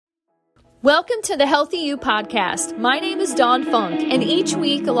Welcome to the Healthy You podcast. My name is Dawn Funk, and each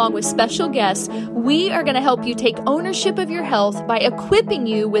week, along with special guests, we are going to help you take ownership of your health by equipping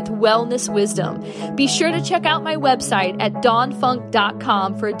you with wellness wisdom. Be sure to check out my website at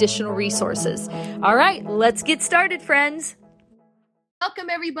dawnfunk.com for additional resources. All right, let's get started, friends. Welcome,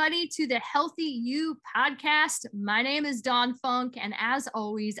 everybody, to the Healthy You podcast. My name is Dawn Funk, and as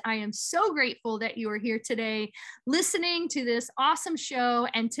always, I am so grateful that you are here today listening to this awesome show.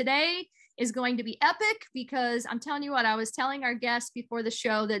 And today is going to be epic because I'm telling you what, I was telling our guests before the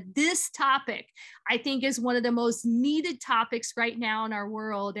show that this topic, I think, is one of the most needed topics right now in our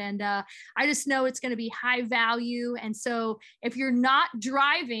world. And I just know it's going to be high value. And so if you're not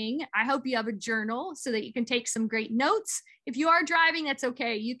driving, I hope you have a journal so that you can take some great notes. If you are driving, that's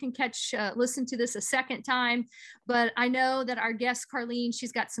okay. You can listen to this a second time. But I know that our guest, Carleen,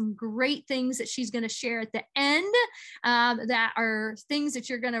 she's got some great things that she's going to share at the end that are things that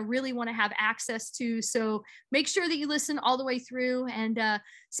you're going to really want to have access to. So make sure that you listen all the way through. And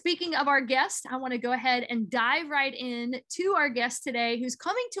speaking of our guest, I want to go ahead and dive right in to our guest today, who's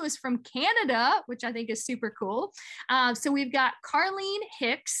coming to us from Canada, which I think is super cool. So we've got Carleen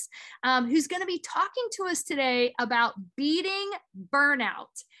Hicks, who's going to be talking to us today about beating burnout.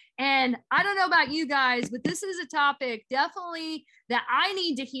 And I don't know about you guys, but this is a topic definitely that I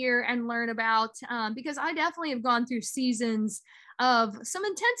need to hear and learn about because I definitely have gone through seasons of some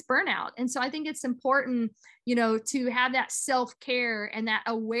intense burnout. And so I think it's important, to have that self-care and that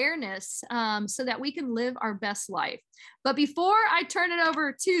awareness so that we can live our best life. But before I turn it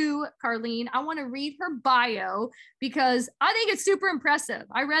over to Carleen, I want to read her bio because I think it's super impressive.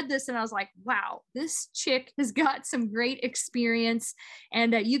 I read this and I was like, wow, this chick has got some great experience,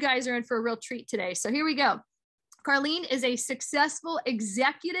 and you guys are in for a real treat today. So here we go. Carleen is a successful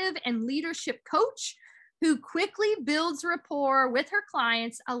executive and leadership coach who quickly builds rapport with her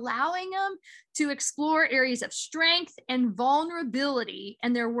clients, allowing them to explore areas of strength and vulnerability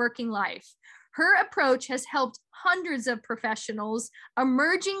in their working life. Her approach has helped hundreds of professionals,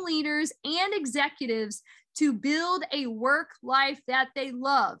 emerging leaders, and executives to build a work life that they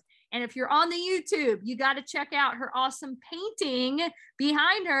love. And if you're on the YouTube, you got to check out her awesome painting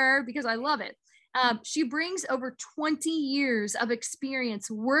behind her because I love it. She brings over 20 years of experience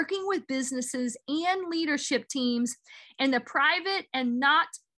working with businesses and leadership teams in the private and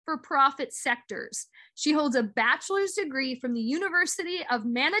not-for-profit sectors. She holds a bachelor's degree from the University of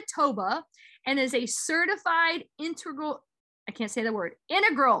Manitoba and is a certified integral,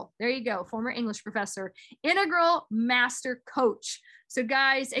 there you go, former English professor, integral master coach. So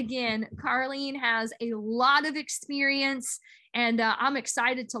guys, again, Carleen has a lot of experience and I'm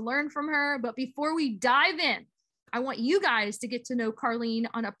excited to learn from her. But before we dive in, I want you guys to get to know Carleen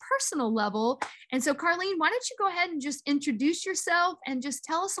on a personal level. And so Carleen, why don't you go ahead and just introduce yourself and just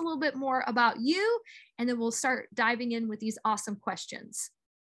tell us a little bit more about you, and then we'll start diving in with these awesome questions.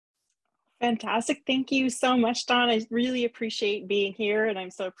 Fantastic. Thank you so much, Dawn. I really appreciate being here, and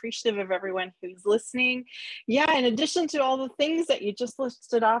I'm so appreciative of everyone who's listening. Yeah, in addition to all the things that you just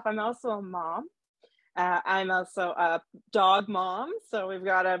listed off, I'm also a mom. I'm also a dog mom. So we've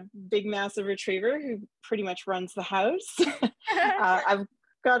got a big, massive retriever who pretty much runs the house. I've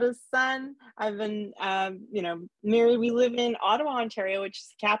got a son. I've been, married. We live in Ottawa, Ontario, which is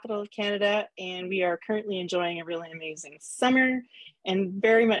the capital of Canada, and we are currently enjoying a really amazing summer and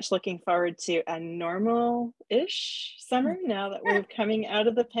very much looking forward to a normal-ish summer now that we're coming out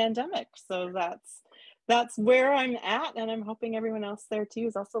of the pandemic. So that's where I'm at, and I'm hoping everyone else there too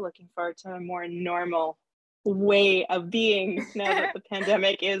is also looking forward to a more normal way of being now that the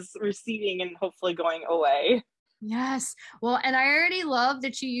pandemic is receding and hopefully going away. Yes. Well, and I already love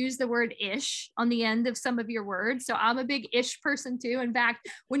that you use the word ish on the end of some of your words. So I'm a big ish person too. In fact,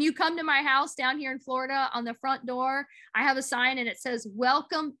 when you come to my house down here in Florida, on the front door, I have a sign and it says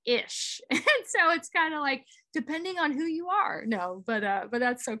welcome ish. And so it's kind of like, depending on who you are. No, but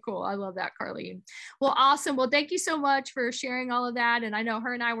that's so cool. I love that, Carleen. Well, awesome. Well, thank you so much for sharing all of that. And I know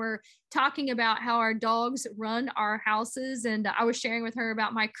her and I were talking about how our dogs run our houses. And I was sharing with her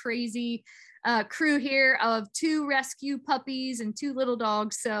about my crazy crew here of 2 rescue puppies and 2 little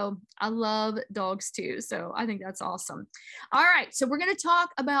dogs. So I love dogs too. So I think that's awesome. All right. So we're going to talk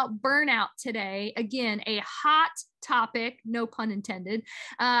about burnout today. Again, a hot topic, no pun intended.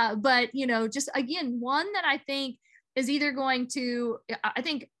 But, just again, one that I think is either going to, I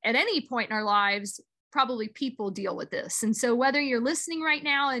think at any point in our lives, probably people deal with this. And so whether you're listening right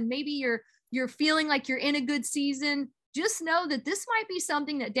now and maybe you're feeling like you're in a good season, just know that this might be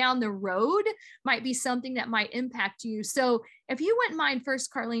something that down the road might be something that might impact you. So if you wouldn't mind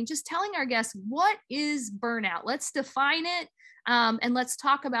first, Carleen, just telling our guests, what is burnout? Let's define it. And let's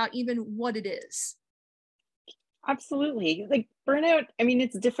talk about even what it is. Absolutely. Like burnout, I mean,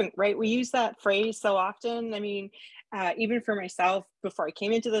 it's different, right? We use that phrase so often. I mean, even for myself, before I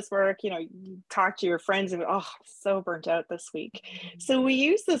came into this work, you talk to your friends and, oh, so burnt out this week. So we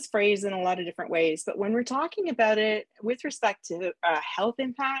use this phrase in a lot of different ways. But when we're talking about it with respect to health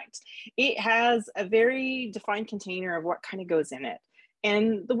impact, it has a very defined container of what kind of goes in it.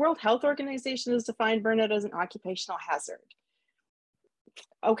 And the World Health Organization has defined burnout as an occupational hazard.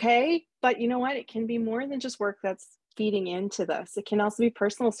 Okay, but you know what? It can be more than just work that's feeding into this. It can also be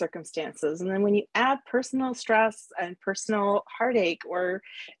personal circumstances. And then when you add personal stress and personal heartache or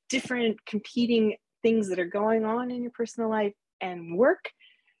different competing things that are going on in your personal life and work,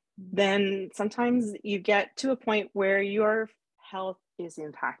 then sometimes you get to a point where your health is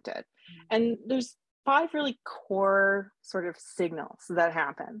impacted. And there's 5 really core sort of signals that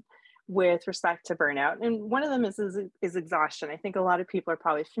happen with respect to burnout. And one of them is exhaustion. I think a lot of people are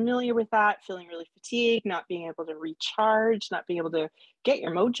probably familiar with that, feeling really fatigued, not being able to recharge, not being able to get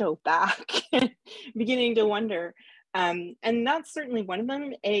your mojo back, beginning to wonder. And that's certainly one of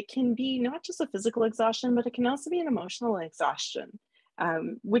them. It can be not just a physical exhaustion, but it can also be an emotional exhaustion.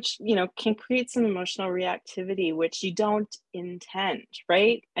 Which can create some emotional reactivity, which you don't intend,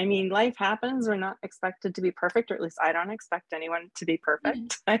 right? I mean, life happens. We're not expected to be perfect, or at least I don't expect anyone to be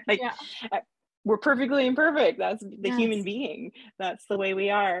perfect. Yeah. We're perfectly imperfect. That's the human being. That's the way we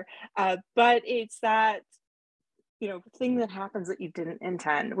are. But it's that thing that happens that you didn't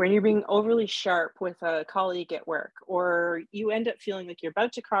intend, when you're being overly sharp with a colleague at work, or you end up feeling like you're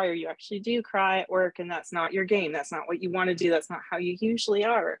about to cry, or you actually do cry at work, and that's not your game. That's not what you want to do. That's not how you usually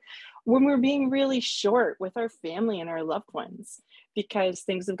are. When we're being really short with our family and our loved ones because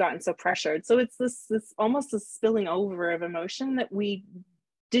things have gotten so pressured. So it's this almost a spilling over of emotion that we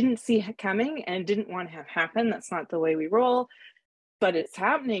didn't see coming and didn't want to have happen. That's not the way we roll, but it's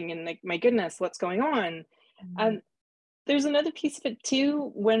happening. And like, my goodness, what's going on? There's another piece of it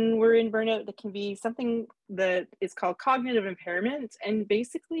too, when we're in burnout, that can be something that is called cognitive impairment. And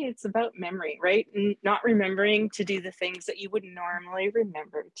basically it's about memory, right? And not remembering to do the things that you would normally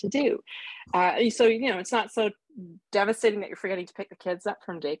remember to do. So, it's not so devastating that you're forgetting to pick the kids up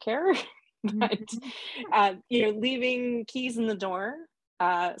from daycare, but, leaving keys in the door,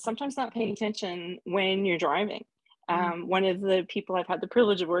 sometimes not paying attention when you're driving. One of the people I've had the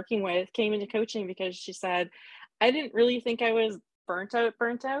privilege of working with came into coaching because she said, I didn't really think I was burnt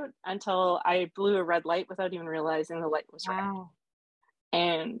out until I blew a red light without even realizing the light was red.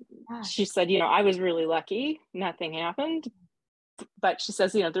 And she said, I was really lucky. Nothing happened. But she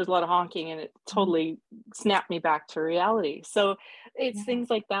says, there's a lot of honking, and it totally snapped me back to reality. So it's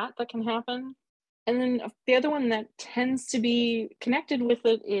things like that can happen. And then the other one that tends to be connected with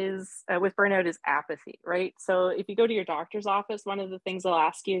it is with burnout is apathy, right? So if you go to your doctor's office, one of the things they'll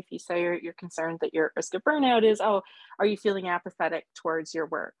ask you if you say you're concerned that you're at risk of burnout is, oh, are you feeling apathetic towards your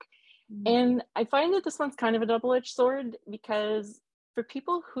work? And I find that this one's kind of a double-edged sword, because for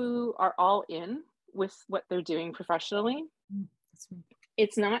people who are all in with what they're doing professionally,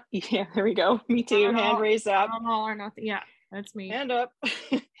 it's not, there we go. Me too. Hand raised up. All or nothing. Yeah, that's me. Hand up.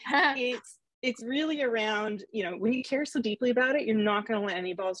 It's really around, when you care so deeply about it, you're not going to let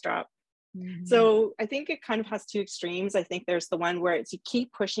any balls drop. So I think it kind of has two extremes. I think there's the one where it's you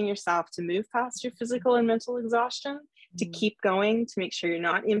keep pushing yourself to move past your physical and mental exhaustion, to keep going, to make sure you're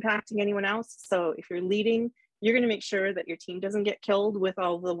not impacting anyone else. So if you're leading, you're going to make sure that your team doesn't get killed with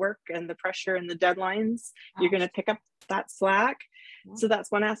all the work and the pressure and the deadlines. You're going to pick up that slack. So that's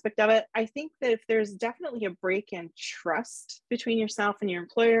one aspect of it. I think that if there's definitely a break in trust between yourself and your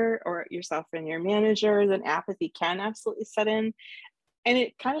employer, or yourself and your manager, then apathy can absolutely set in. And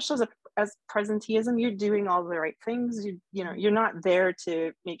it kind of shows up as presenteeism. You're doing all the right things. You're not there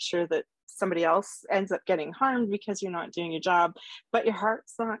to make sure that somebody else ends up getting harmed because you're not doing your job, but your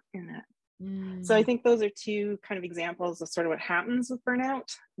heart's not in it. So I think those are two kind of examples of sort of what happens with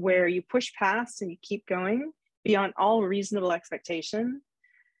burnout, where you push past and you keep going beyond all reasonable expectation,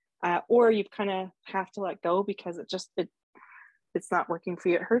 or you kind of have to let go because it's not working for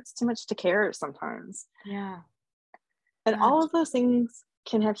you. It hurts too much to care sometimes. And all of those things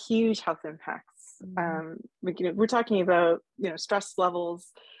can have huge health impacts. We're talking about stress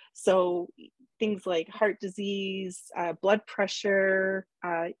levels, so things like heart disease, blood pressure,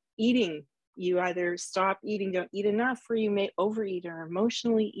 eating. You either stop eating, don't eat enough, or you may overeat or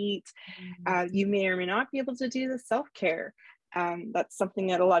emotionally eat. You may or may not be able to do the self-care. That's something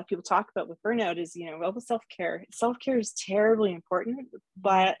that a lot of people talk about with burnout is, the self-care. Self-care is terribly important,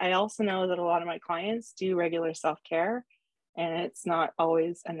 but I also know that a lot of my clients do regular self-care, and it's not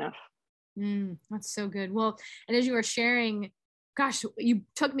always enough. That's so good. Well, and as you were sharing, gosh, you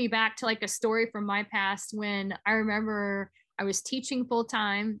took me back to like a story from my past when I remember I was teaching full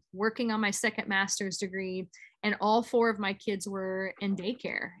time, working on my second master's degree, and all four of my kids were in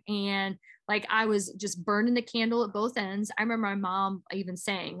daycare. And like I was just burning the candle at both ends. I remember my mom even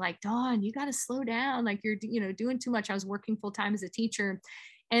saying, like, Dawn, you got to slow down. Like you're, doing too much. I was working full time as a teacher.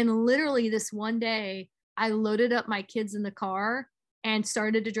 And literally this one day, I loaded up my kids in the car and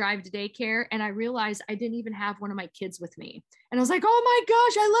started to drive to daycare. And I realized I didn't even have one of my kids with me. And I was like, oh my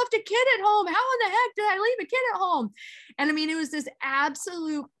gosh, I left a kid at home. How in the heck did I leave a kid at home? And I mean, it was this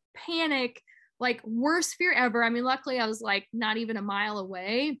absolute panic, like worst fear ever. I mean, luckily I was like not even a mile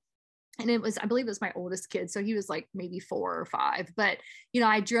away. And I believe it was my oldest kid. So he was like maybe 4 or 5, but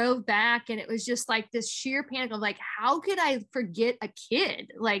I drove back and it was just like this sheer panic of like, how could I forget a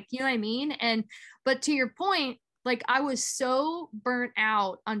kid? Like, you know what I mean? But to your point, like I was so burnt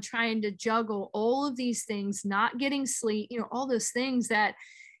out on trying to juggle all of these things, not getting sleep, all those things that,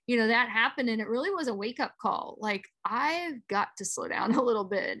 that happened. And it really was a wake up call. Like I've got to slow down a little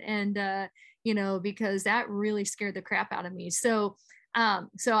bit. And, because that really scared the crap out of me. So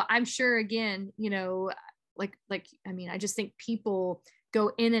I'm sure again, I mean, I just think people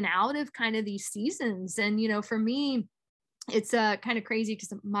go in and out of kind of these seasons. And, for me, it's kind of crazy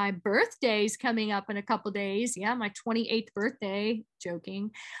because my birthday's coming up in a couple days. Yeah, my 28th birthday,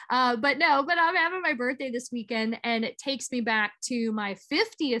 joking. But I'm having my birthday this weekend, and it takes me back to my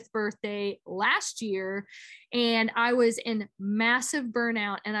 50th birthday last year. And I was in massive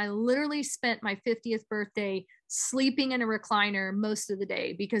burnout, and I literally spent my 50th birthday sleeping in a recliner most of the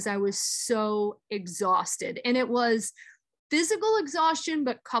day because I was so exhausted. And it was physical exhaustion,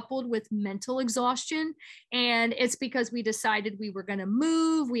 but coupled with mental exhaustion. And it's because we decided we were going to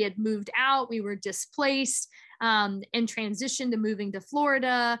move. We had moved out. We were displaced and transitioned to moving to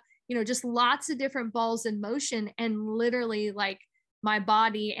Florida, just lots of different balls in motion. And literally like my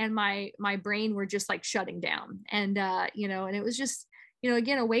body and my brain were just like shutting down. And, and it was just,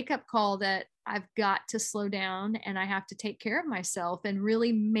 again, a wake up call that I've got to slow down and I have to take care of myself and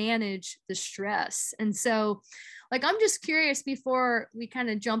really manage the stress. And so like, I'm just curious before we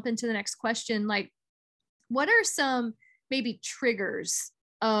kind of jump into the next question, like what are some maybe triggers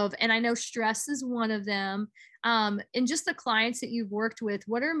and I know stress is one of them, and just the clients that you've worked with,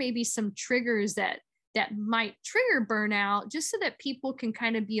 what are maybe some triggers that might trigger burnout, just so that people can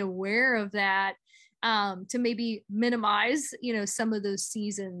kind of be aware of that, to maybe minimize, some of those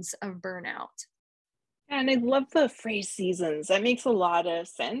seasons of burnout. And I love the phrase seasons. That makes a lot of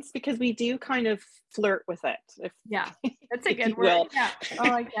sense because we do kind of flirt with it. Yeah, that's a good word. Yeah, I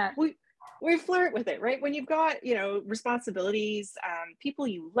like that. We flirt with it, right? When you've got, responsibilities, people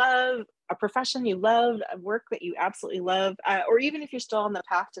you love, a profession you love, a work that you absolutely love, or even if you're still on the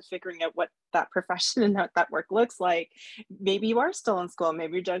path to figuring out what that profession and what that work looks like, maybe you are still in school,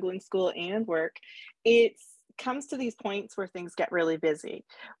 maybe you're juggling school and work. It comes to these points where things get really busy.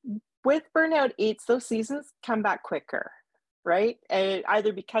 With burnout, those seasons come back quicker, right?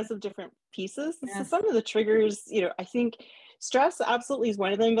 Either because of different pieces. Yes. So some of the triggers, I think stress absolutely is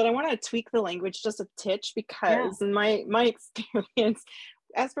one of them, but I want to tweak the language just a titch because in my experience,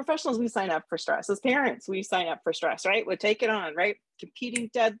 as professionals, we sign up for stress. As parents, we sign up for stress, right? We take it on, right? Competing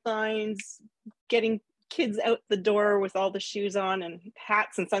deadlines, getting kids out the door with all the shoes on and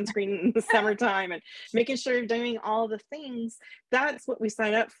hats and sunscreen in the summertime and making sure you're doing all the things. That's what we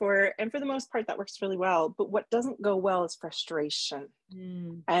sign up for. And for the most part, that works really well. But what doesn't go well is frustration.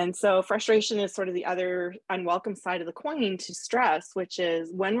 And so frustration is sort of the other unwelcome side of the coin to stress, which is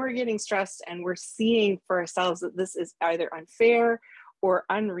when we're getting stressed and we're seeing for ourselves that this is either unfair or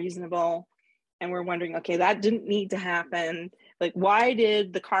unreasonable. And we're wondering, okay, that didn't need to happen. Like, why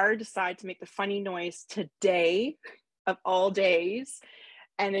did the car decide to make the funny noise today of all days?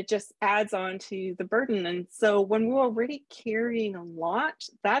 And it just adds on to the burden. And so when we're already carrying a lot,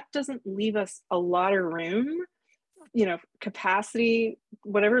 that doesn't leave us a lot of room, capacity,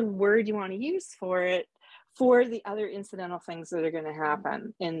 whatever word you want to use for it, for the other incidental things that are going to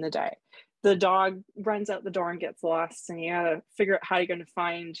happen in the day. The dog runs out the door and gets lost, and you got to figure out how you're going to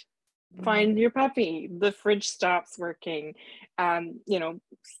find your puppy. The fridge stops working. One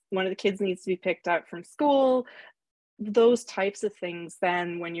of the kids needs to be picked up from school. Those types of things,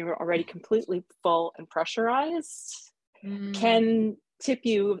 then when you're already completely full and pressurized, can tip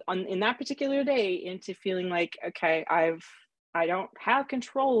you in that particular day into feeling like, okay, I don't have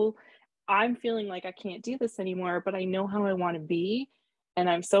control. I'm feeling like I can't do this anymore, but I know how I want to be. And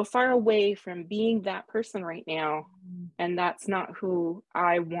I'm so far away from being that person right now. And that's not who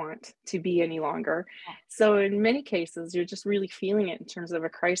I want to be any longer. So in many cases, you're just really feeling it in terms of a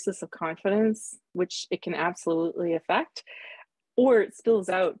crisis of confidence, which it can absolutely affect. or it spills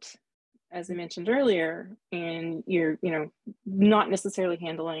out, as I mentioned earlier, and you're, not necessarily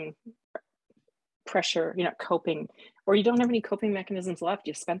handling pressure, you're not coping, or you don't have any coping mechanisms left.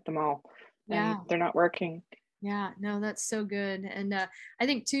 You've spent them all and they're not working. Yeah, no, that's so good. And I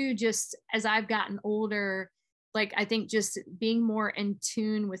think too, just as I've gotten older, like I think just being more in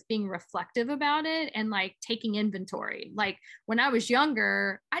tune with being reflective about it and like taking inventory. Like when I was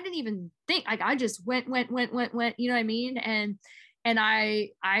younger, I didn't even think, like I just went, you know what I mean? And I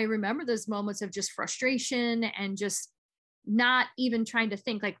remember those moments of just frustration and just not even trying to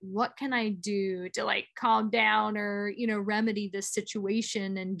think like, what can I do to like calm down or, remedy this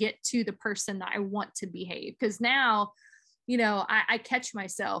situation and get to the person that I want to behave. Because now, I catch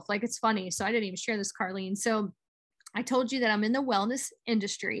myself, like, it's funny. So I didn't even share this, Carleen. So I told you that I'm in the wellness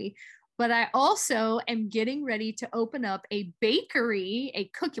industry, but I also am getting ready to open up a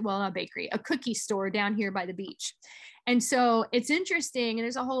cookie store down here by the beach. And so it's interesting. And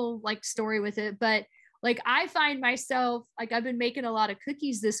there's a whole like story with it, but like I find myself, like I've been making a lot of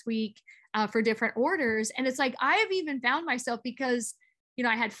cookies this week for different orders. And it's like, I have even found myself because,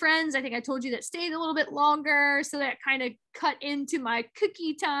 I had friends, I think I told you, that stayed a little bit longer. So that kind of cut into my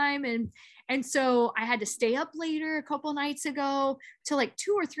cookie time. And so I had to stay up later a couple nights ago till like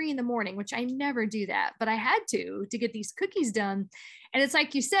 2 or 3 in the morning, which I never do that, but I had to get these cookies done. And it's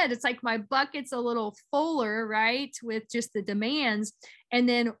like you said, it's like my bucket's a little fuller, right? With just the demands. And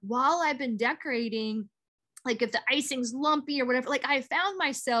then while I've been decorating, like if the icing's lumpy or whatever, like I found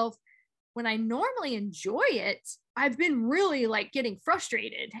myself when I normally enjoy it, I've been really like getting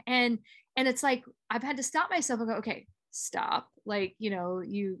frustrated. And it's like, I've had to stop myself and go, okay, stop. Like,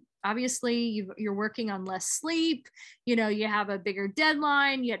 you obviously you're working on less sleep, you have a bigger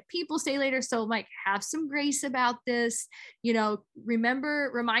deadline, you had people stay later. So like, have some grace about this,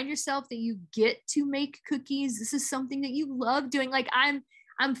 remind yourself that you get to make cookies. This is something that you love doing. Like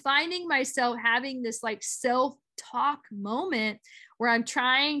I'm finding myself having this like self-talk moment where I'm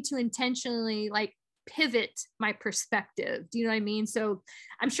trying to intentionally like pivot my perspective. Do you know what I mean? So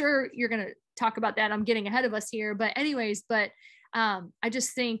I'm sure you're going to talk about that. I'm getting ahead of us here, but anyways, I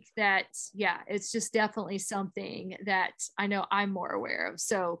just think that, yeah, it's just definitely something that I know I'm more aware of.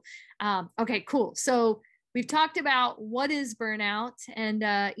 So, okay, cool. So we've talked about what is burnout and,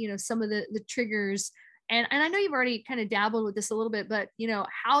 some of the triggers. And I know you've already kind of dabbled with this a little bit, but,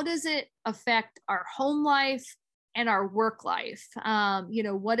 how does it affect our home life and our work life? What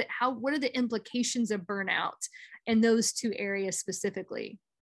are the implications of burnout in those two areas specifically?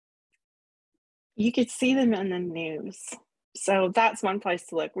 You could see them in the news. So that's one place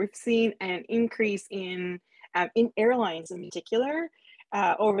to look. We've seen an increase in airlines in particular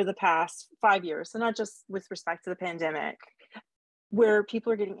over the past 5 years. So not just with respect to the pandemic, where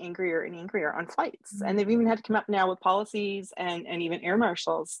people are getting angrier and angrier on flights. Mm-hmm. And they've even had to come up now with policies and even air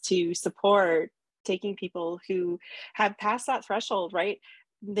marshals to support taking people who have passed that threshold, right?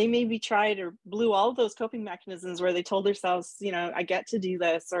 They maybe tried or blew all of those coping mechanisms where they told themselves, I get to do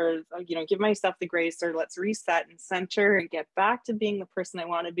this, or, give myself the grace, or let's reset and center and get back to being the person I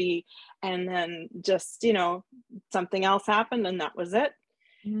want to be. And then just, something else happened and that was it.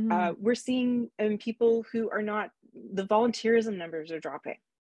 We're seeing people who are not, the volunteerism numbers are dropping.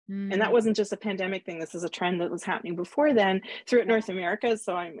 And that wasn't just a pandemic thing. This is a trend that was happening before then throughout North America.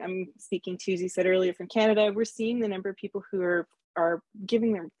 So I'm speaking to, as you said earlier, from Canada. We're seeing the number of people who are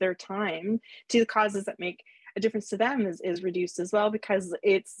giving their time to the causes that make a difference to them is reduced as well, because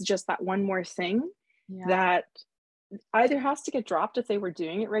it's just that one more thing that either has to get dropped if they were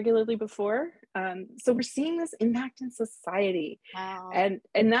doing it regularly before. So we're seeing this impact in society. Wow.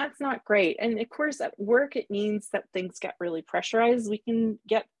 And that's not great. And of course, at work, it means that things get really pressurized. We can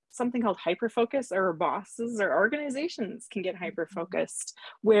get something called hyperfocus, or our bosses or organizations can get hyperfocused,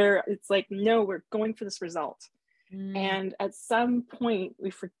 where it's like, no, we're going for this result. And at some point, we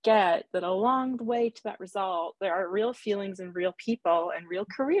forget that along the way to that result, there are real feelings and real people and real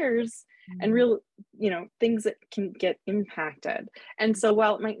careers and real, things that can get impacted. And so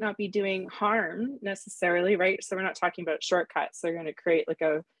while it might not be doing harm necessarily, right? So we're not talking about shortcuts. They're going to create like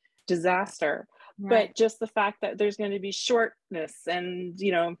a disaster, but just the fact that there's going to be shortness and,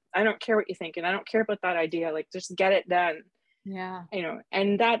 I don't care what you think, and I don't care about that idea, like just get it done. Yeah.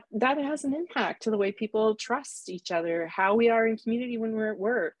 And that has an impact to the way people trust each other, how we are in community when we're at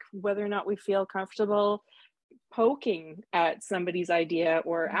work, whether or not we feel comfortable poking at somebody's idea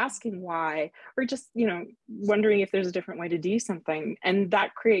or asking why, or just, wondering if there's a different way to do something. And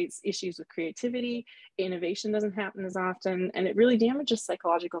that creates issues with creativity. Innovation doesn't happen as often, and it really damages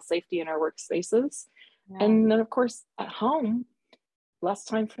psychological safety in our workspaces. Yeah. And then, of course, at home, less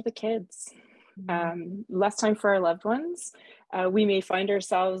time for the kids. Less time for our loved ones. we may find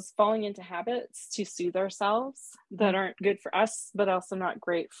ourselves falling into habits to soothe ourselves that aren't good for us, but also not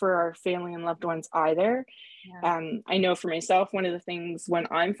great for our family and loved ones either. I know for myself, one of the things when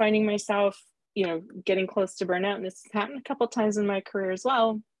I'm finding myself, getting close to burnout, and this happened a couple of times in my career as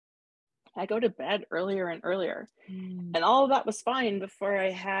well, I go to bed earlier and earlier. And all of that was fine before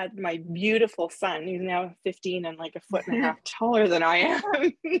I had my beautiful son, who's now 15 and like a foot and a half taller than I am.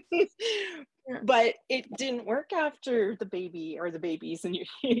 But it didn't work after the baby or the babies and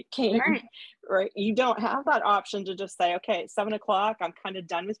you came, right? You don't have that option to just say, okay, it's 7 o'clock, I'm kind of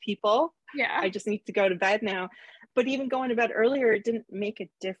done with people. I just need to go to bed now. But even going to bed earlier, it didn't make a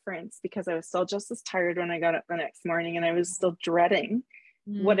difference because I was still just as tired when I got up the next morning, and I was still dreading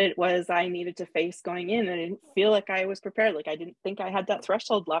what it was I needed to face going in. And I didn't feel like I was prepared. Like I didn't think I had that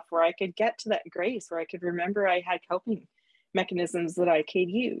threshold left where I could get to that grace, where I could remember I had coping mechanisms that I could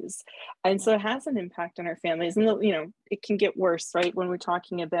use. And so it has an impact on our families. And, it can get worse, right? When we're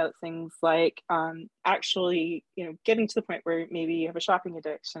talking about things like actually, getting to the point where maybe you have a shopping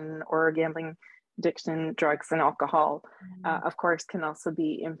addiction or a gambling addiction, drugs and alcohol, of course, can also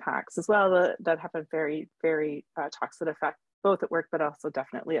be impacts as well that have a very, very toxic effect, both at work, but also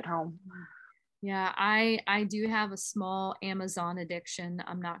definitely at home. Yeah, I do have a small Amazon addiction.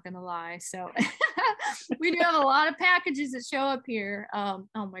 I'm not going to lie. So we do have a lot of packages that show up here. Oh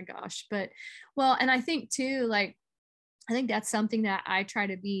my gosh. But and I think too, I think that's something that I try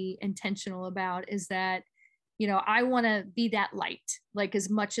to be intentional about, is that, I want to be that light, as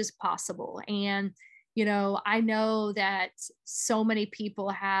much as possible. And, I know that so many people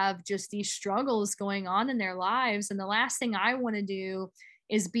have just these struggles going on in their lives. And the last thing I want to do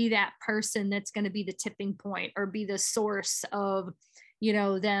is be that person that's going to be the tipping point or be the source of,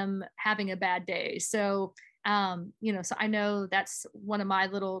 them having a bad day. So, so I know that's one of my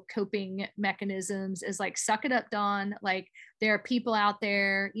little coping mechanisms is suck it up, Dawn. There are people out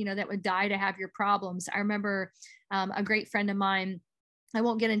there, that would die to have your problems. I remember a great friend of mine, I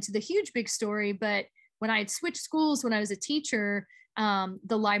won't get into the huge, big story, but when I had switched schools, when I was a teacher,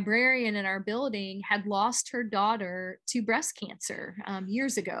 the librarian in our building had lost her daughter to breast cancer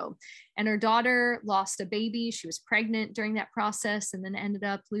years ago. And her daughter lost a baby. She was pregnant during that process and then ended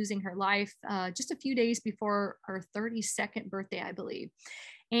up losing her life just a few days before her 32nd birthday, I believe.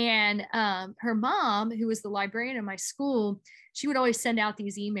 And her mom, who was the librarian in my school, she would always send out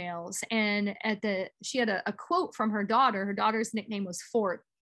these emails. And she had a quote from her daughter. Her daughter's nickname was Fort.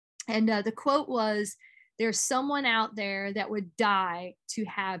 And the quote was, "There's someone out there that would die to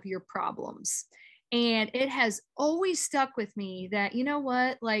have your problems." And it has always stuck with me that, you know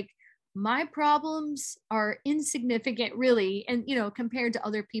what, my problems are insignificant really. And, compared to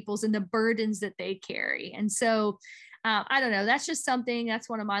other people's and the burdens that they carry. And so I don't know, that's just something, that's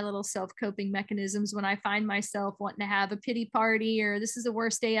one of my little self-coping mechanisms when I find myself wanting to have a pity party or this is the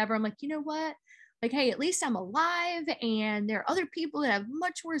worst day ever. I'm like, you know what? Hey, at least I'm alive and there are other people that have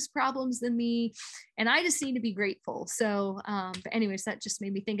much worse problems than me. And I just need to be grateful. So, but anyways, that just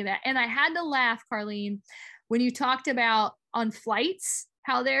made me think of that. And I had to laugh, Carleen, when you talked about on flights,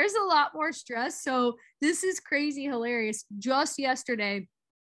 how there's a lot more stress. So this is crazy hilarious. Just yesterday,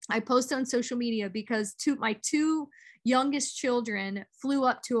 I posted on social media because my two youngest children flew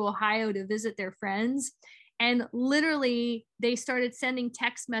up to Ohio to visit their friends. And literally, they started sending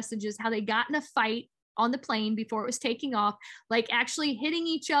text messages how they got in a fight on the plane before it was taking off, actually hitting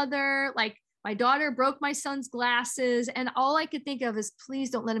each other. My daughter broke my son's glasses. And all I could think of is, please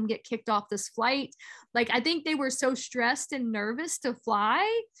don't let him get kicked off this flight. I think they were so stressed and nervous to fly.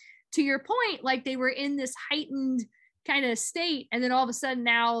 To your point, they were in this heightened kind of state. And then all of a sudden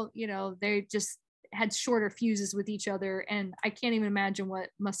now, they just had shorter fuses with each other. And I can't even imagine what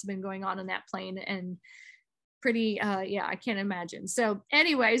must have been going on in that plane. And pretty I can't imagine. So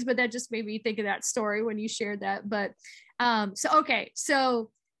anyways, but that just made me think of that story when you shared that. But so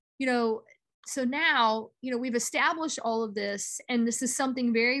now we've established all of this, and this is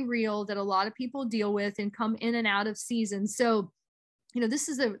something very real that a lot of people deal with and come in and out of season. So this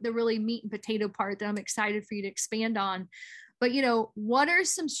is the really meat and potato part that I'm excited for you to expand on. But, what are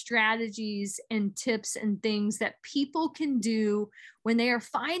some strategies and tips and things that people can do when they are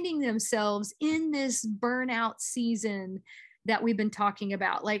finding themselves in this burnout season that we've been talking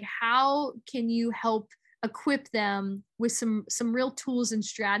about? How can you help equip them with some real tools and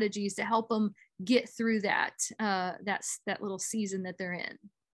strategies to help them get through that little season that they're in?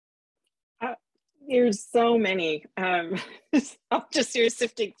 There's so many. I'm just here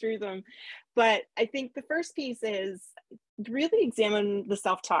sifting through them. But I think the first piece is really examine the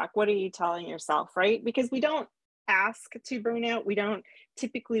self-talk. What are you telling yourself, right? Because we don't ask to burn out. We don't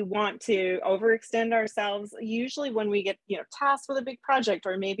typically want to overextend ourselves. Usually when we get, tasked with a big project,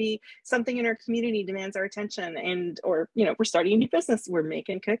 or maybe something in our community demands our attention, or we're starting a new business, we're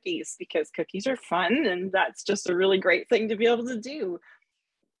making cookies because cookies are fun, and that's just a really great thing to be able to do.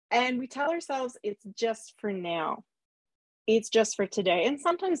 And we tell ourselves it's just for now. It's just for today. And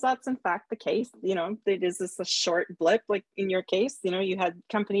sometimes that's in fact the case. It is this a short blip, like in your case, you had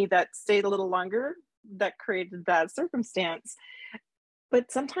company that stayed a little longer that created that circumstance.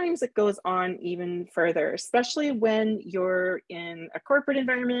 But sometimes it goes on even further, especially when you're in a corporate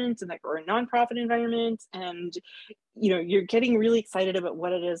environment or a nonprofit environment, and you're getting really excited about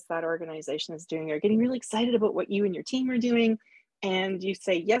what it is that organization is doing. You're getting really excited about what you and your team are doing, and you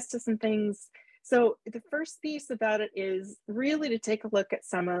say yes to some things. So the first piece about it is really to take a look at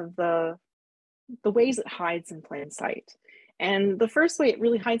some of the ways it hides in plain sight. And the first way it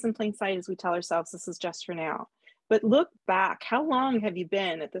really hides in plain sight is we tell ourselves this is just for now. But look back, how long have you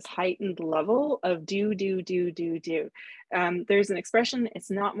been at this heightened level of do? There's an expression, it's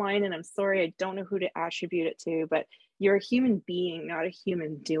not mine, and I'm sorry, I don't know who to attribute it to, but you're a human being, not a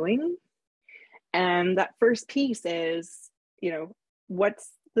human doing. And that first piece is, what's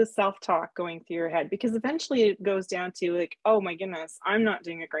the self-talk going through your head? Because eventually it goes down to like, oh my goodness, I'm not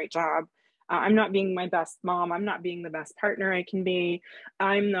doing a great job. I'm not being my best mom. I'm not being the best partner I can be.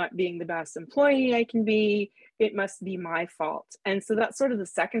 I'm not being the best employee I can be. It must be my fault. And so that's sort of the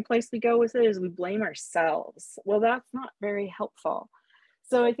second place we go with it, is we blame ourselves. Well, that's not very helpful.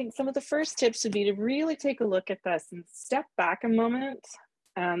 So I think some of the first tips would be to really take a look at this and step back a moment.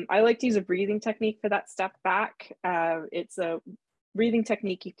 I like to use a breathing technique for that step back. It's a breathing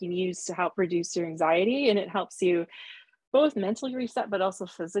technique you can use to help reduce your anxiety, and it helps you both mentally reset, but also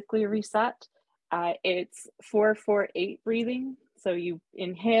physically reset. It's 4-4-8 breathing. So you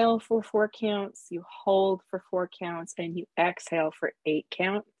inhale for 4 counts, you hold for 4 counts, and you exhale for 8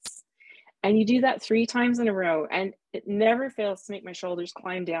 counts. And you do that 3 times in a row. And it never fails to make my shoulders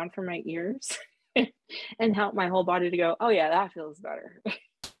climb down from my ears and help my whole body to go, oh yeah, that feels better.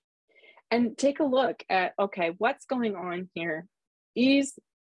 And take a look at, okay, what's going on here? Is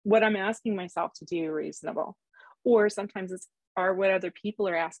what I'm asking myself to do reasonable? Or sometimes it's, are what other people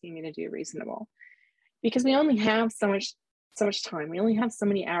are asking me to do reasonable? Because we only have so much time. We only have so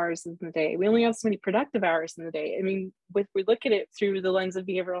many hours in the day. We only have so many productive hours in the day. I mean, if we look at it through the lens of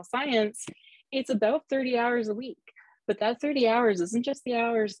behavioral science, it's about 30 hours a week. But that 30 hours isn't just the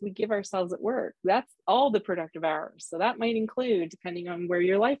hours we give ourselves at work. That's all the productive hours. So that might include, depending on where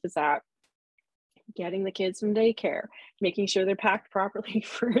your life is at, getting the kids from daycare, making sure they're packed properly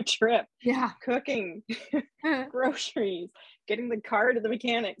for a trip, cooking, groceries, getting the car to the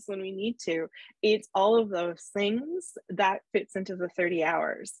mechanics when we need to. It's all of those things that fits into the 30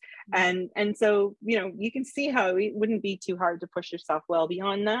 hours. And so, you can see how it wouldn't be too hard to push yourself well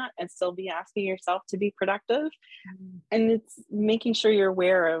beyond that and still be asking yourself to be productive. And it's making sure you're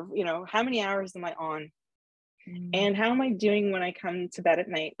aware of, how many hours am I on? And how am I doing when I come to bed at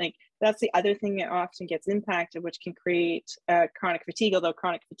night? Like, that's the other thing that often gets impacted, which can create chronic fatigue, although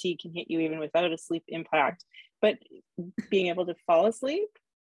chronic fatigue can hit you even without a sleep impact. But being able to fall asleep,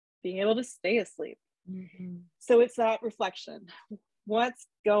 being able to stay asleep. So it's that reflection. What's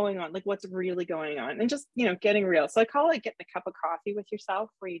going on? Like, what's really going on? And just, getting real. So I call it getting a cup of coffee with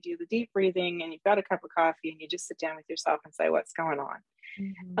yourself, where you do the deep breathing and you've got a cup of coffee and you just sit down with yourself and say, what's going on?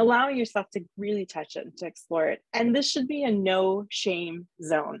 Allowing yourself to really touch it and to explore it. And this should be a no shame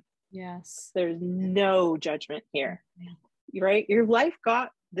zone. Yes. There's no judgment here, right? Your life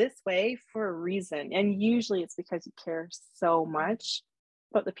got this way for a reason. And usually it's because you care so much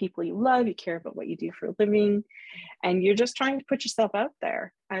about the people you love, you care about what you do for a living, and you're just trying to put yourself out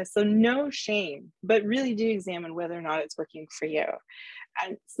there. So no shame, but really do examine whether or not it's working for you.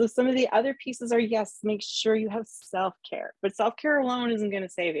 And so some of the other pieces are, yes, make sure you have self-care, but self-care alone isn't going to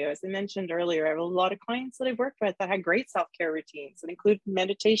save you. As I mentioned earlier, I have a lot of clients that I've worked with that had great self-care routines that include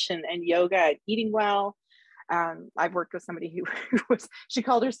meditation and yoga and eating well. I've worked with somebody who she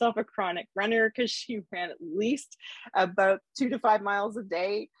called herself a chronic runner because she ran at least about 2 to 5 miles a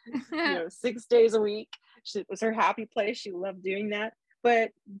day, 6 days a week. It was her happy place. She loved doing that.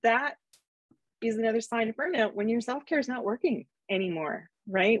 But that is another sign of burnout, when your self-care is not working anymore,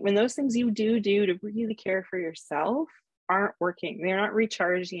 right? When those things you do to really care for yourself aren't working, they're not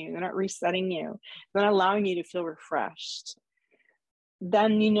recharging you, they're not resetting you, they're not allowing you to feel refreshed,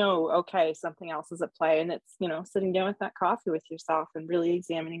 then okay, something else is at play. And it's, sitting down with that coffee with yourself and really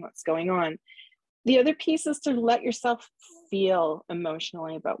examining what's going on. The other piece is to let yourself feel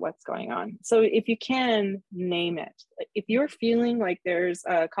emotionally about what's going on. So if you can, name it. If you're feeling like there's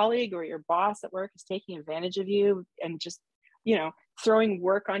a colleague or your boss at work is taking advantage of you and just, throwing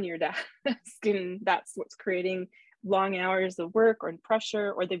work on your desk, and that's what's creating long hours of work or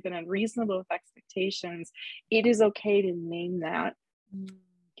pressure, or they've been unreasonable with expectations, it is okay to name that.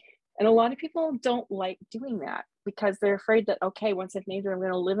 And a lot of people don't like doing that because they're afraid that, okay, once I've named it, I'm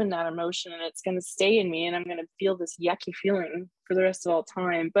going to live in that emotion and it's going to stay in me and I'm going to feel this yucky feeling for the rest of all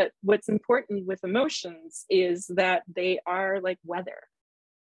time. But what's important with emotions is that they are like weather.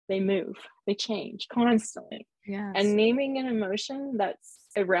 They move, they change constantly. Yes. And naming an emotion that's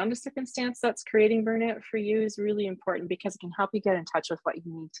around a circumstance that's creating burnout for you is really important because it can help you get in touch with what you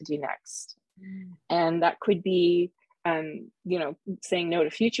need to do next. And that could be saying no to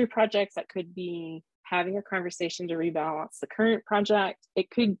future projects. That could be having a conversation to rebalance the current project. It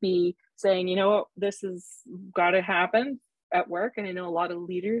could be saying, you know what, this has got to happen at work. And I know a lot of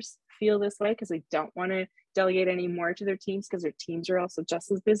leaders feel this way because they don't want to delegate any more to their teams because their teams are also just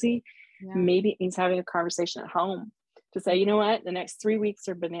as busy. Yeah. Maybe it means having a conversation at home to say, you know what, the next 3 weeks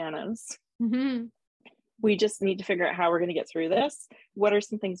are bananas. Mm-hmm. We just need to figure out how we're going to get through this. What are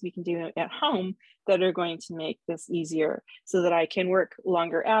some things we can do at home that are going to make this easier so that I can work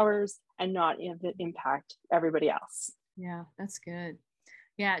longer hours and not impact everybody else? Yeah, that's good.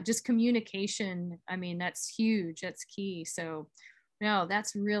 Yeah, just communication. I mean, that's huge. That's key. So, no,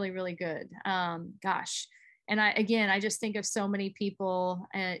 that's really, really good. Gosh. And I just think of so many people,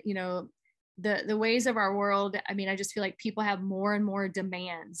 the ways of our world. I mean, I just feel like people have more and more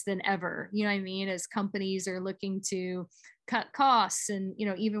demands than ever, you know what I mean? As companies are looking to cut costs. And,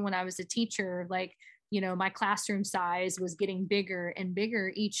 even when I was a teacher, like, my classroom size was getting bigger and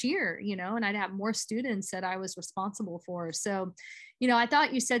bigger each year, and I'd have more students that I was responsible for. So, I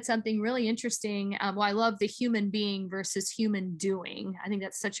thought you said something really interesting. Well, I love the human being versus human doing. I think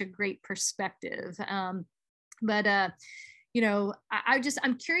that's such a great perspective. I'm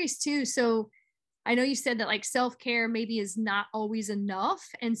curious too. So I know you said that like self-care maybe is not always enough.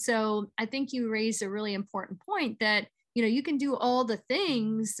 And so I think you raised a really important point that, you can do all the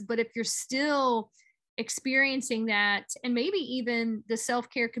things, but if you're still experiencing that, and maybe even the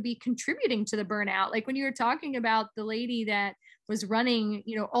self-care could be contributing to the burnout. Like when you were talking about the lady that was running,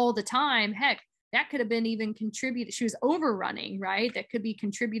 all the time, heck, that could have been even contributed. She was overrunning, right? That could be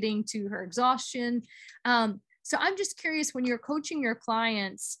contributing to her exhaustion. So I'm just curious, when you're coaching your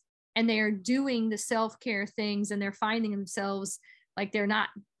clients and they are doing the self-care things and they're finding themselves like they're not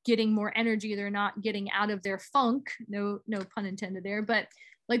getting more energy, they're not getting out of their funk, no pun intended there, but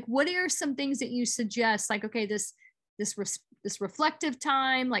like, what are some things that you suggest? Like, okay, this reflective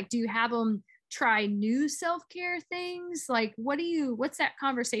time, like, do you have them try new self-care things? Like, what's that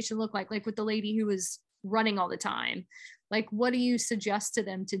conversation look like? Like with the lady who was running all the time, like, what do you suggest to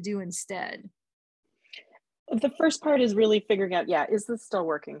them to do instead? The first part is really figuring out, is this still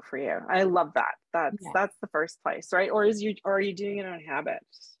working for you? I love that. That's the first place, right? Or are you doing it on habit,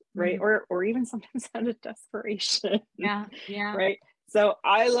 right? Mm-hmm. Or even sometimes out of desperation. Yeah. Right. So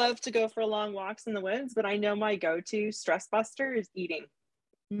I love to go for long walks in the woods, but I know my go-to stress buster is eating.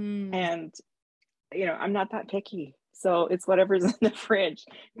 And, I'm not that picky. So it's whatever's in the fridge.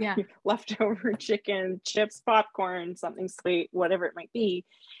 Yeah. Leftover chicken, chips, popcorn, something sweet, whatever it might be.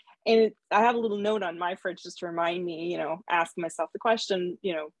 And I have a little note on my fridge just to remind me, ask myself the question,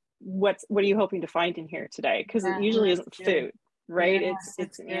 what are you hoping to find in here today? Because it usually isn't food, right? Yeah,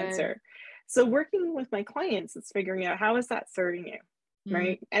 it's an answer. So working with my clients, it's figuring out, how is that serving you?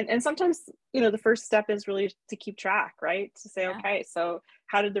 Right. And sometimes, the first step is really to keep track, right? To say, okay, so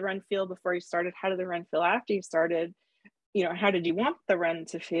how did the run feel before you started? How did the run feel after you started? How did you want the run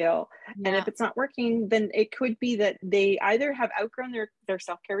to feel? Yeah. And if it's not working, then it could be that they either have outgrown their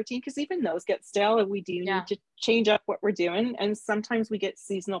self-care routine, because even those get stale and we do need to change up what we're doing. And sometimes we get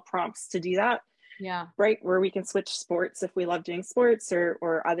seasonal prompts to do that. Yeah. Right. Where we can switch sports if we love doing sports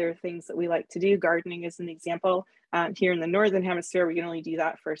or other things that we like to do. Gardening is an example. Here in the Northern Hemisphere, we can only do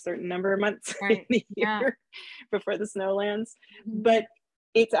that for a certain number of months in the year before the snow lands. Mm-hmm. But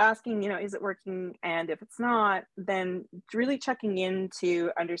it's asking, is it working? And if it's not, then really checking into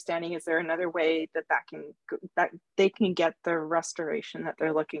understanding, is there another way that they can get the restoration that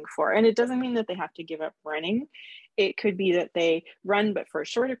they're looking for? And it doesn't mean that they have to give up running. It could be that they run, but for a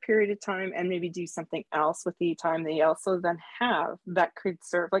shorter period of time, and maybe do something else with the time they also then have that could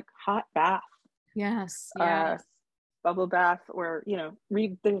serve, like hot bath. Yes. Bubble bath, or,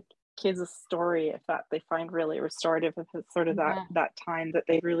 read the kids a story if that they find really restorative, if it's sort of that time that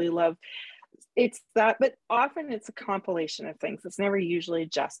they really love. it's that, but often it's a compilation of things. It's never usually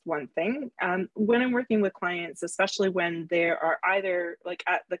just one thing. When I'm working with clients, especially when they are either like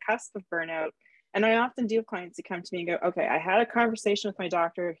at the cusp of burnout, and I often do have clients who come to me and go, okay, I had a conversation with my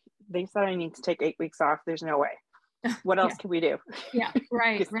doctor. They said I need to take 8 weeks off. There's no way. What else can we do? Yeah,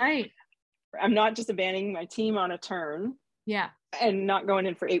 right, right. I'm not just abandoning my team on a turn. Yeah. And not going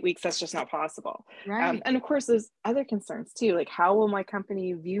in for 8 weeks. That's just not possible. Right. And of course, there's other concerns too. Like, how will my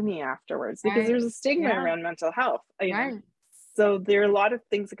company view me afterwards? Because Right. there's a stigma around mental health. You know? So there are a lot of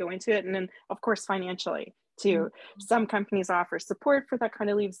things that go into it. And then, of course, financially too. Some companies offer support for that kind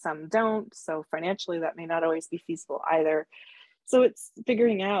of leave, some don't. So financially, that may not always be feasible either. So it's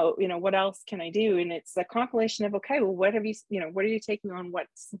figuring out, what else can I do? And it's a compilation of, okay, well, what have you, what are you taking on?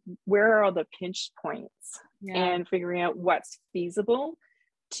 Where are all the pinch points? And figuring out what's feasible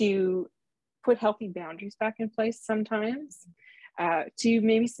to put healthy boundaries back in place sometimes, to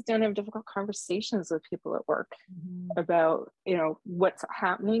maybe sit down and have difficult conversations with people at work about, what's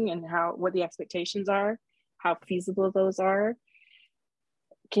happening and what the expectations are, how feasible those are.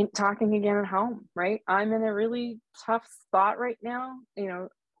 Talking again at home, right? I'm in a really tough spot right now.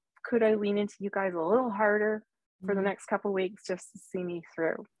 Could I lean into you guys a little harder for the next couple of weeks just to see me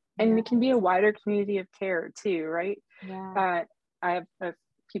through? And it can be a wider community of care too, right? I have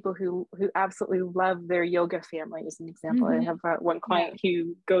people who absolutely love their yoga family, as an example. I have one client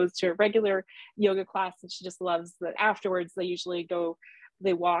who goes to a regular yoga class, and she just loves that afterwards they usually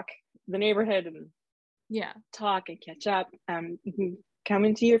they walk the neighborhood and talk and catch up. You can come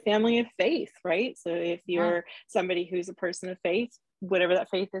into your family of faith, right? So if you're somebody who's a person of faith, whatever that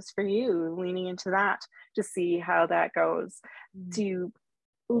faith is for you, leaning into that to see how that goes, to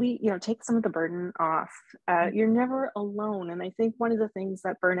take some of the burden off. You're never alone. And I think one of the things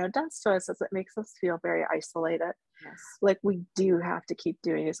that burnout does to us is it makes us feel very isolated. Like, we do have to keep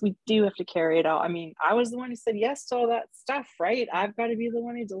doing this. We do have to carry it out. I mean, I was the one who said yes to all that stuff, right? I've got to be the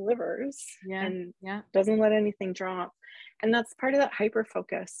one who delivers and doesn't let anything drop. And that's part of that hyper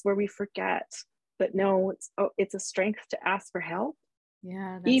focus where we forget that no, it's a strength to ask for help.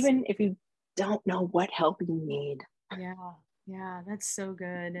 Even if you don't know what help you need. Yeah, that's so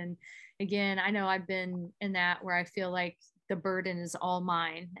good. And again, I know I've been in that where I feel like the burden is all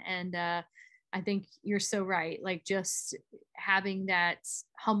mine. And I think you're so right. Like, just having that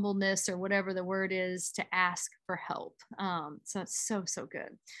humbleness, or whatever the word is, to ask for help. So it's so, so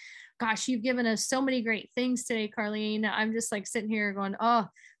good. Gosh, you've given us so many great things today, Carleen. I'm just like sitting here going, oh,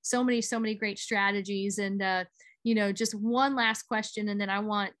 so many great strategies. And, just one last question, and then I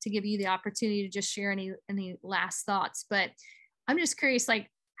want to give you the opportunity to just share any last thoughts. But I'm just curious, like,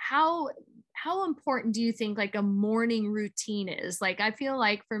 how important do you think like a morning routine is? Like, I feel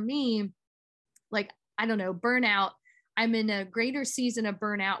like for me, like, I don't know, burnout, I'm in a greater season of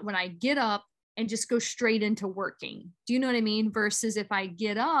burnout when I get up and just go straight into working. Do you know what I mean? Versus if I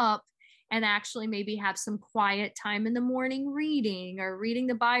get up and actually maybe have some quiet time in the morning reading or reading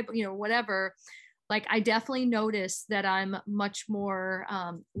the Bible, whatever. Like, I definitely notice that I'm much more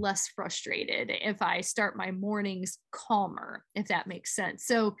less frustrated if I start my mornings calmer, if that makes sense.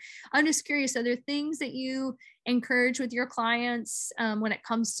 So I'm just curious, are there things that you encourage with your clients when it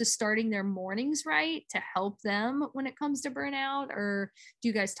comes to starting their mornings right to help them when it comes to burnout? Or do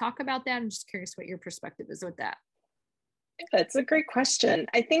you guys talk about that? I'm just curious what your perspective is with that. That's a great question.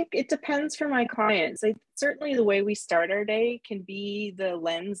 I think it depends for my clients. Certainly the way we start our day can be the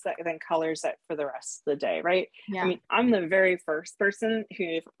lens that then colors it for the rest of the day, right? I mean, I'm the very first person who,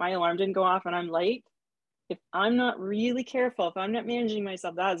 if my alarm didn't go off and I'm late, if I'm not really careful, if I'm not managing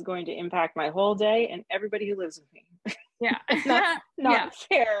myself, that is going to impact my whole day and everybody who lives with me. That's not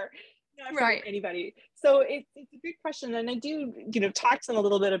fair. Not for anybody. So it's a good question. And I do, talk to them a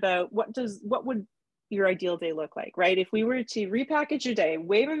little bit about what would your ideal day look like, right? If we were to repackage your day,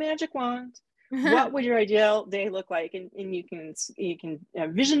 wave a magic wand, what would your ideal day look like? And you can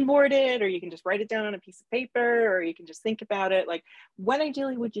vision board it, or you can just write it down on a piece of paper, or you can just think about it. Like, when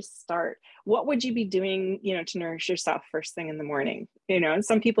ideally would you start? What would you be doing, to nourish yourself first thing in the morning?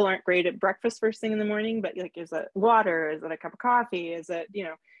 Some people aren't great at breakfast first thing in the morning, but like, is it water? Is it a cup of coffee? Is it,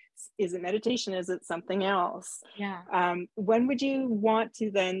 is it meditation? Is it something else? When would you want to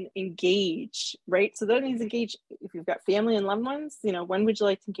then engage, right? So that means engage if you've got family and loved ones, when would you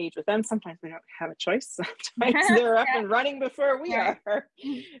like to engage with them? Sometimes we don't have a choice. Sometimes they're up and running before we are.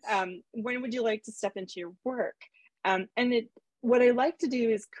 When would you like to step into your work? And what I like to do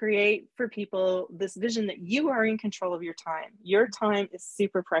is create for people this vision that you are in control of your time. Your time is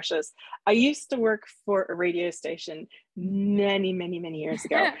super precious. I used to work for a radio station many, many, many years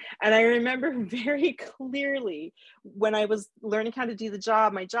ago. And I remember very clearly when I was learning how to do the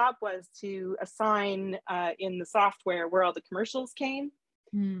job, my job was to assign in the software where all the commercials came.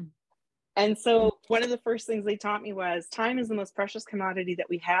 Mm. And so one of the first things they taught me was time is the most precious commodity that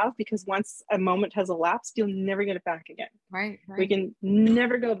we have, because once a moment has elapsed, you'll never get it back again. Right. We can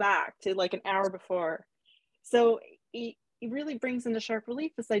never go back to like an hour before. So it really brings into sharp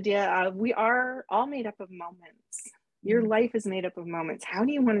relief this idea of we are all made up of moments. Your life is made up of moments. How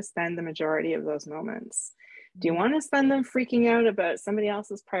do you want to spend the majority of those moments? Do you want to spend them freaking out about somebody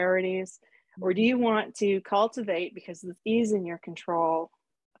else's priorities? Or do you want to cultivate, because it is in your control,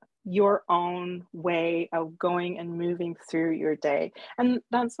 your own way of going and moving through your day? And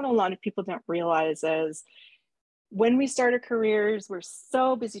that's what a lot of people don't realize is when we start our careers, we're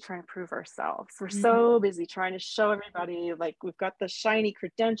so busy trying to prove ourselves. We're so busy trying to show everybody like we've got the shiny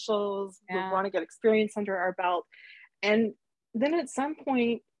credentials, we want to get experience under our belt. And then at some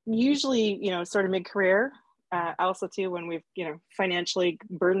point, usually, sort of mid-career, also too, when we've, financially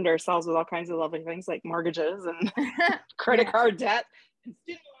burdened ourselves with all kinds of lovely things like mortgages and credit card debt and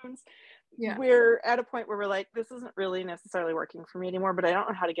student loans, we're at a point where we're like, this isn't really necessarily working for me anymore, but I don't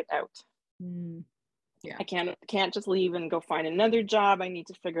know how to get out. I can't just leave and go find another job. I need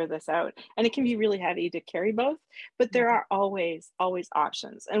to figure this out. And it can be really heavy to carry both, but there are always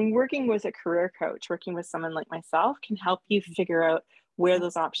options. And working with a career coach, working with someone like myself can help you figure out where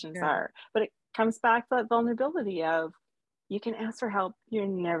those options are. But it comes back to that vulnerability of you can ask for help. You're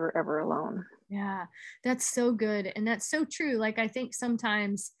never, ever alone. Yeah, that's so good. And that's so true. Like, I think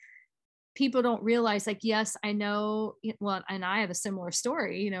sometimes people don't realize, like, yes, I know, well, and I have a similar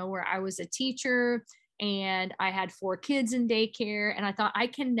story, where I was a teacher and I had 4 kids in daycare and I thought I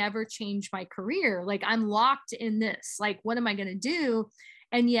can never change my career. Like, I'm locked in this, like, what am I going to do?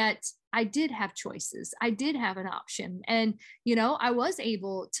 And yet I did have choices. I did have an option. And, I was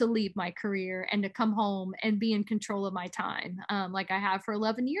able to leave my career and to come home and be in control of my time, like I have for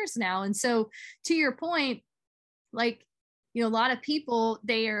 11 years now. And so to your point, like, a lot of people,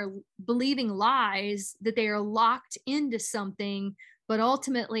 they are believing lies that they are locked into something, but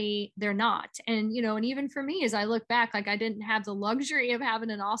ultimately they're not. And, and even for me, as I look back, like I didn't have the luxury of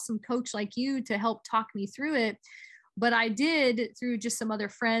having an awesome coach like you to help talk me through it. But I did, through just some other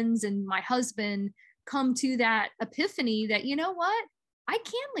friends and my husband, come to that epiphany that, you know what? I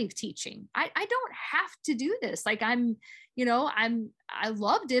can leave teaching. I don't have to do this. Like I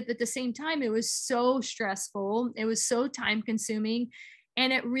loved it, but at the same time, it was so stressful. It was so time consuming.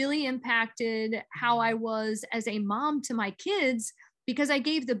 And it really impacted how I was as a mom to my kids, because I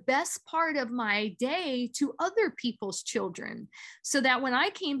gave the best part of my day to other people's children, so that when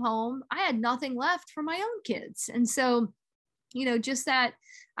I came home, I had nothing left for my own kids. And so, just that,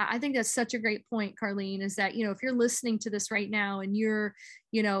 I think that's such a great point, Carleen, is that, if you're listening to this right now and you're,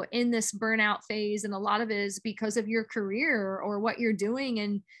 in this burnout phase, and a lot of it is because of your career or what you're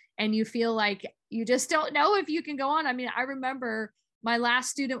doing, and you feel like you just don't know if you can go on. I mean, I remember my last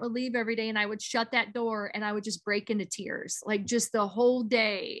student would leave every day and I would shut that door and I would just break into tears, like just the whole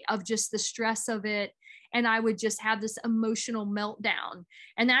day of just the stress of it. And I would just have this emotional meltdown.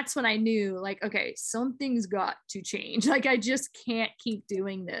 And that's when I knew, like, okay, something's got to change. Like, I just can't keep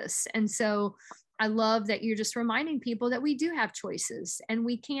doing this. And so I love that you're just reminding people that we do have choices and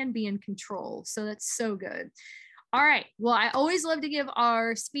we can be in control. So that's so good. All right. Well, I always love to give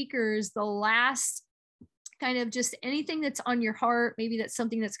our speakers the last kind of just anything that's on your heart. Maybe that's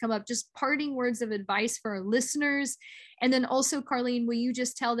something that's come up, just parting words of advice for our listeners. And then also, Carleen, will you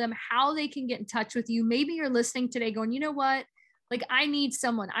just tell them how they can get in touch with you? Maybe you're listening today going, you know what? Like, I need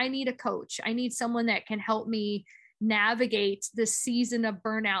someone, I need a coach. I need someone that can help me navigate this season of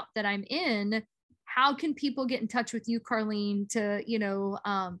burnout that I'm in. How can people get in touch with you, Carleen, to,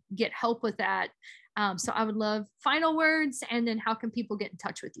 get help with that? So I would love final words, and then how can people get in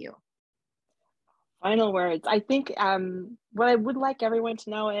touch with you? Final words. I think what I would like everyone to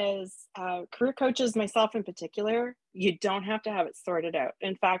know is career coaches, myself in particular, you don't have to have it sorted out.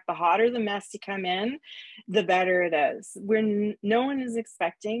 In fact, the hotter the mess you come in, the better it is. No one is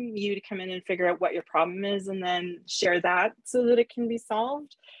expecting you to come in and figure out what your problem is and then share that so that it can be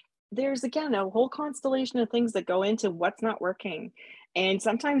solved. There's, again, a whole constellation of things that go into what's not working. And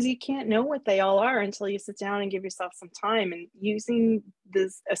sometimes you can't know what they all are until you sit down and give yourself some time. And using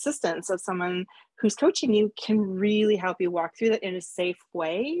this assistance of someone who's coaching you can really help you walk through that in a safe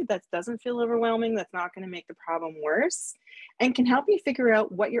way that doesn't feel overwhelming, that's not going to make the problem worse, and can help you figure out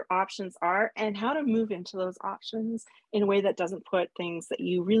what your options are and how to move into those options in a way that doesn't put things that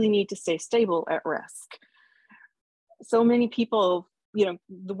you really need to stay stable at risk. So many people,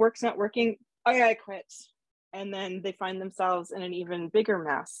 the work's not working, oh yeah, I quit. And then they find themselves in an even bigger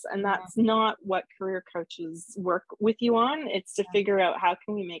mess. And that's not what career coaches work with you on. It's to figure out, how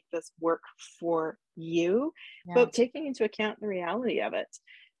can we make this work for you, but taking into account the reality of it.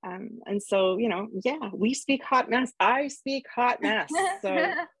 And so, we speak hot mess. I speak hot mess.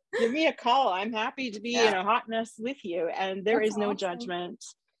 So give me a call. I'm happy to be in a hot mess with you. And there is no judgment.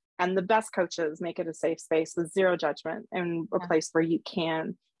 And the best coaches make it a safe space with zero judgment and a place where you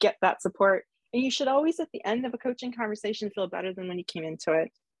can get that support. And you should always, at the end of a coaching conversation, feel better than when you came into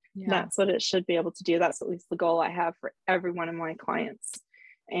it. That's what it should be able to do. That's at least the goal I have for every one of my clients.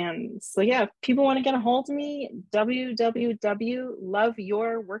 And so, if people want to get a hold of me,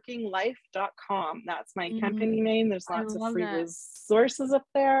 www.loveyourworkinglife.com. That's my company name. There's lots of free resources up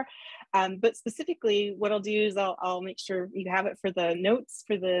there. But specifically, what I'll do is I'll make sure you have it for the notes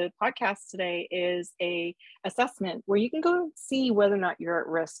for the podcast today, is a assessment where you can go see whether or not you're at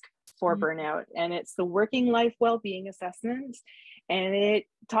risk for burnout. And it's the Working Life Wellbeing Assessment. And it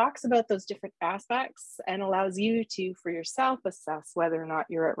talks about those different aspects and allows you to, for yourself, assess whether or not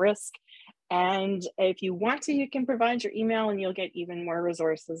you're at risk. And if you want to, you can provide your email and you'll get even more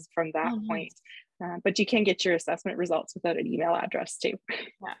resources from that point. But you can get your assessment results without an email address too.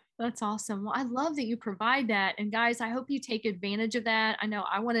 Yeah, that's awesome. Well, I love that you provide that. And guys, I hope you take advantage of that. I know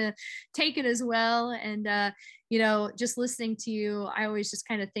I want to take it as well. And, just listening to you, I always just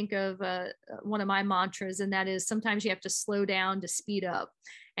kind of think of one of my mantras, and that is sometimes you have to slow down to speed up.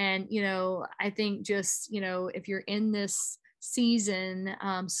 And, I think just, if you're in this season,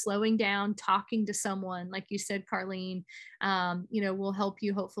 slowing down, talking to someone, like you said, Carleen, will help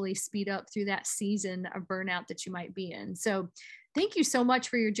you hopefully speed up through that season of burnout that you might be in. So thank you so much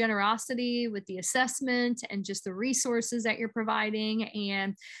for your generosity with the assessment and just the resources that you're providing.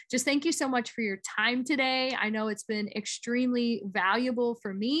 And just thank you so much for your time today. I know it's been extremely valuable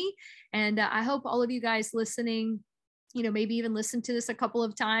for me. And I hope all of you guys listening, maybe even listen to this a couple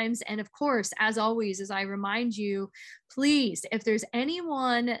of times. And of course, as always, as I remind you, please, if there's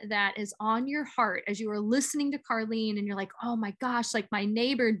anyone that is on your heart as you are listening to Carleen and you're like, oh my gosh, like my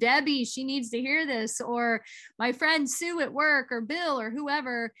neighbor, Debbie, she needs to hear this, or my friend Sue at work, or Bill, or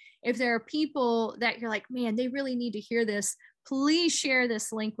whoever, if there are people that you're like, man, they really need to hear this, please share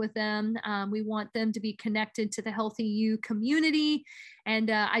this link with them. We want them to be connected to the Healthy You community. And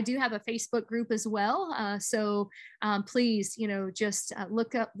I do have a Facebook group as well. So please, just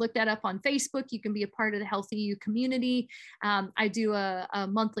look that up on Facebook. You can be a part of the Healthy You community. I do a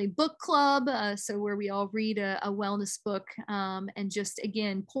monthly book club. So where we all read a wellness book and just,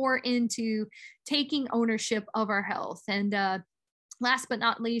 again, pour into taking ownership of our health. And last but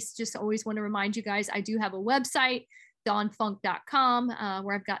not least, just always want to remind you guys, I do have a website, dawnfunk.com,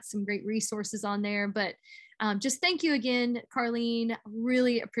 where I've got some great resources on there. But just thank you again, Carleen.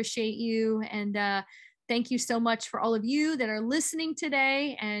 Really appreciate you. And thank you so much for all of you that are listening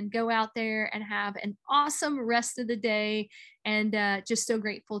today, and go out there and have an awesome rest of the day. And just so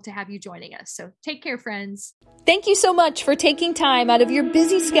grateful to have you joining us. So take care, friends. Thank you so much for taking time out of your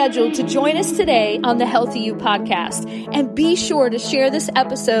busy schedule to join us today on the Healthy You podcast. And be sure to share this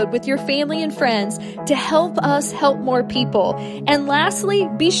episode with your family and friends to help us help more people. And lastly,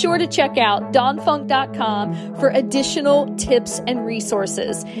 be sure to check out dawnfunk.com for additional tips and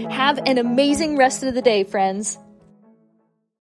resources. Have an amazing rest of the day, friends.